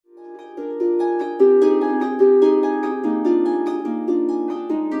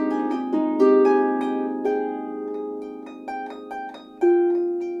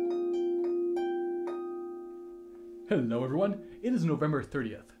Hello everyone, it is November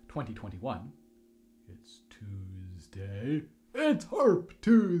 30th, 2021. It's Tuesday. It's Harp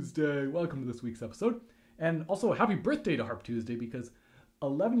Tuesday! Welcome to this week's episode. And also a happy birthday to Harp Tuesday because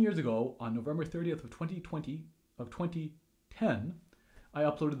 11 years ago, on November 30th of 2010, I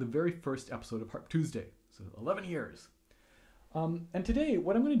uploaded the very first episode of Harp Tuesday. So 11 years. And today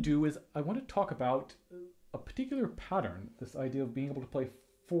what I'm going to do is I want to talk about a particular pattern, this idea of being able to play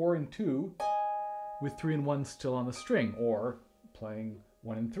 4 and 2 with 3 and 1 still on the string, or playing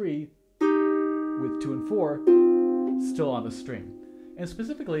 1 and 3 with 2 and 4 still on the string. And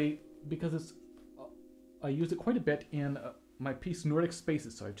specifically because I use it quite a bit in my piece Nordic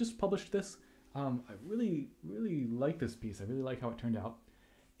Spaces. So I've just published this. I really like this piece. I really like how it turned out.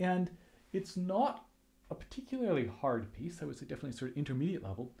 And it's not a particularly hard piece. I would say definitely sort of intermediate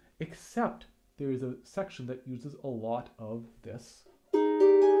level, except there is a section that uses a lot of this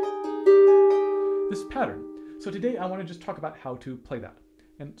pattern. So today I want to just talk about how to play that.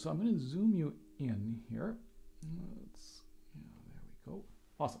 And so I'm going to zoom you in here. There we go.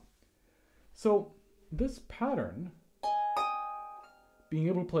 Awesome. So this pattern, being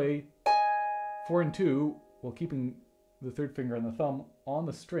able to play 4 and 2 while keeping the third finger and the thumb on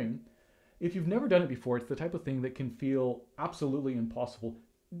the string, if you've never done it before, it's the type of thing that can feel absolutely impossible.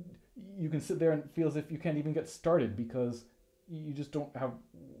 You can sit there and feel as if you can't even get started because you just don't have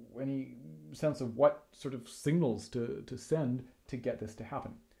any sense of what sort of signals to send to get this to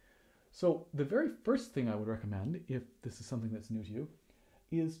happen. So the very first thing I would recommend, if this is something that's new to you,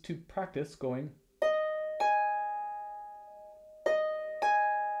 is to practice going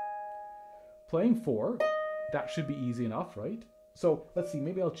playing 4. That should be easy enough, right? So let's see,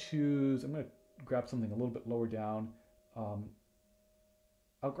 maybe I'm going to grab something a little bit lower down.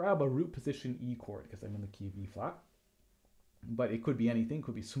 I'll grab a root position E chord because I'm in the key of E flat. But it could be anything,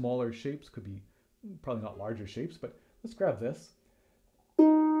 could be smaller shapes, could be probably not larger shapes, but let's grab this.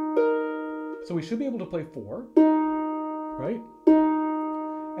 So we should be able to play 4, right?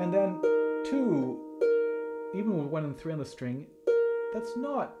 And then 2, even with 1 and 3 on the string, that's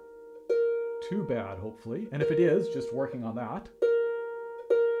not too bad, hopefully. And if it is, just working on that.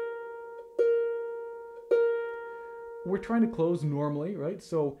 We're trying to close normally, right?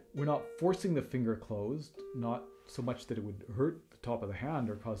 So we're not forcing the finger closed, not so much that it would hurt the top of the hand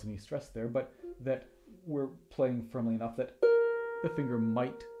or cause any stress there, but that we're playing firmly enough that the finger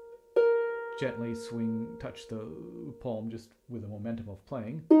might gently touch the palm just with the momentum of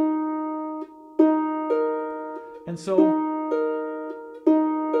playing. And so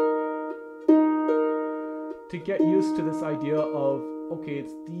to get used to this idea of, okay,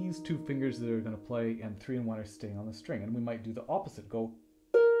 it's these 2 fingers that are going to play and 3 and 1 are staying on the string. And we might do the opposite, go.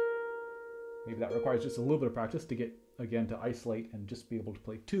 Maybe that requires just a little bit of practice to get, again, to isolate and just be able to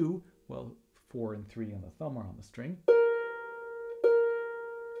play 2 while 4 and 3 and the thumb are on the string.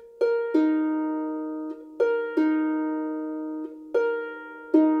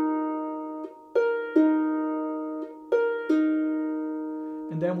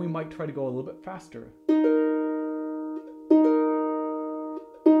 And then we might try to go a little bit faster.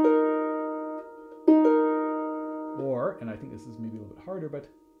 Or, and I think this is maybe a little bit harder, but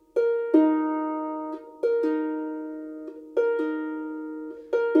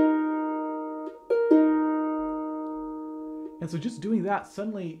and so just doing that,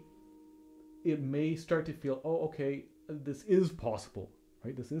 suddenly it may start to feel, oh, okay, this is possible,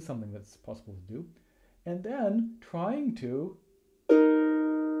 right? This is something that's possible to do. And then trying to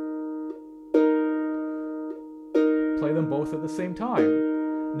play them both at the same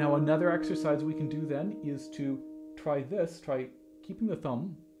time. Now, another exercise we can do then is to try keeping the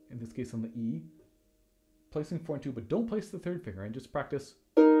thumb, in this case on the E, placing 4 and 2, but don't place the third finger, and just practice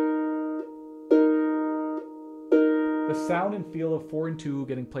the sound and feel of 4 and 2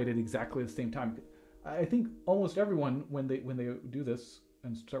 getting played at exactly the same time. I think almost everyone, when they do this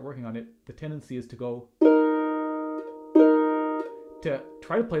and start working on it, the tendency is to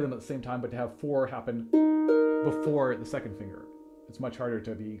try to play them at the same time, but to have 4 happen before the second finger. It's much harder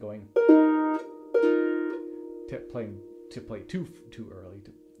to be going to play too early.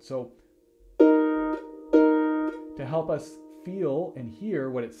 So to help us feel and hear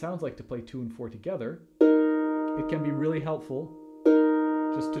what it sounds like to play 2 and 4 together, it can be really helpful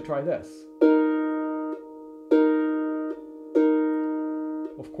just to try this.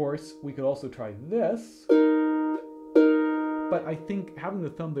 Of course, we could also try this, but I think having the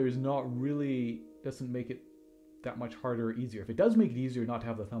thumb there doesn't make it that much harder or easier. If it does make it easier not to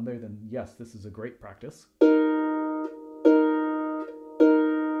have the thumb there, then yes, this is a great practice.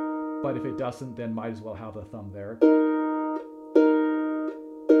 But if it doesn't, then might as well have the thumb there.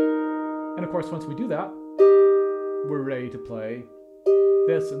 And of course, once we do that, we're ready to play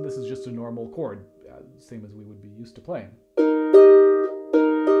this, and this is just a normal chord, same as we would be used to playing.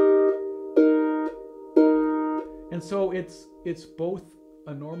 And so it's both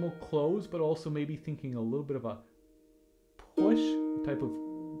a normal close, but also maybe thinking a little bit of a push, type of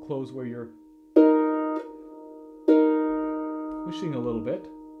close where you're pushing a little bit,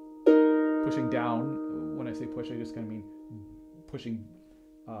 pushing down. When I say push, I just kind of mean pushing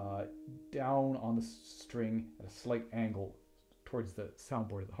down on the string at a slight angle towards the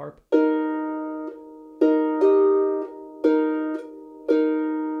soundboard of the harp.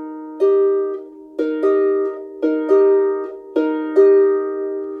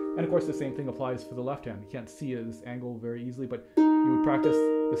 And of course the same thing applies for the left hand. You can't see this angle very easily, but you would practice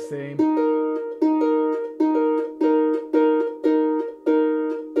the same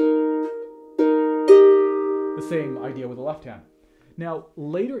idea with the left hand. Now,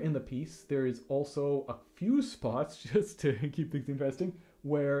 later in the piece, there is also a few spots, just to keep things interesting,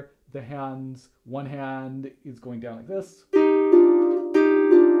 where the hands, one hand is going down like this. 1,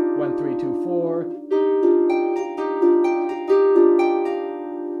 3, 2, 4.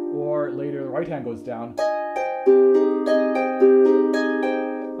 Or later, the right hand goes down.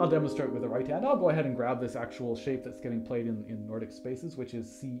 I'll demonstrate with the right hand. I'll go ahead and grab this actual shape that's getting played in Nordic Spaces, which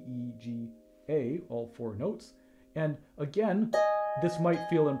is C, E, G, A, all 4 notes. And again, this might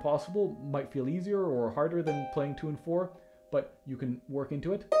feel impossible, might feel easier or harder than playing 2 and 4, but you can work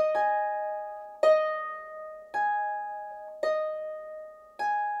into it.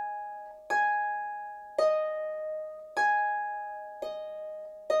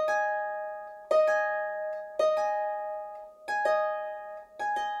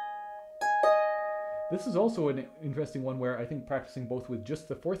 This is also an interesting one where I think practicing both with just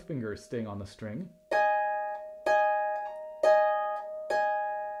the 4th finger staying on the string,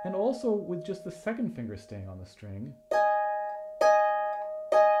 and also with just the 2nd finger staying on the string.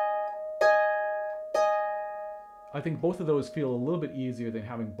 I think both of those feel a little bit easier than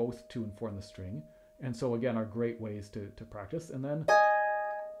having both 2 and 4 on the string. And so again, are great ways to practice. And then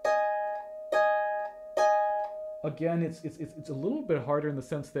again, it's a little bit harder in the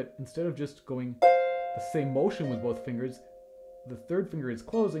sense that instead of just going the same motion with both fingers, the 3rd finger is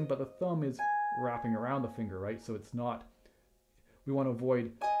closing, but the thumb is wrapping around the finger, right? So it's not, we want to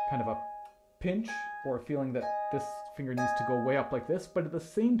avoid kind of a pinch or a feeling that this finger needs to go way up like this, but at the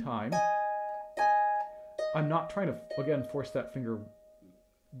same time, I'm not trying to, again, force that finger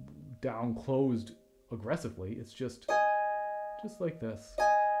down closed aggressively. It's just like this.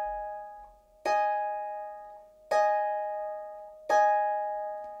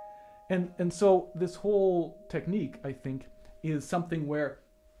 And so this whole technique, I think, is something where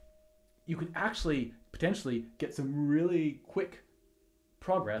you can actually potentially get some really quick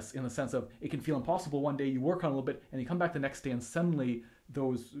progress, in the sense of it can feel impossible one day, you work on it a little bit, and you come back the next day and suddenly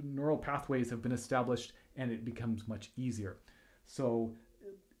those neural pathways have been established and it becomes much easier. So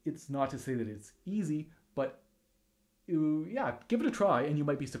it's not to say that it's easy, but yeah, give it a try and you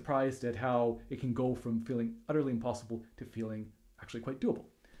might be surprised at how it can go from feeling utterly impossible to feeling actually quite doable.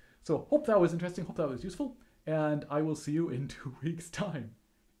 So hope that was interesting, hope that was useful, and I will see you in 2 weeks' time.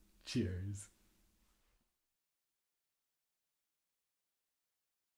 Cheers.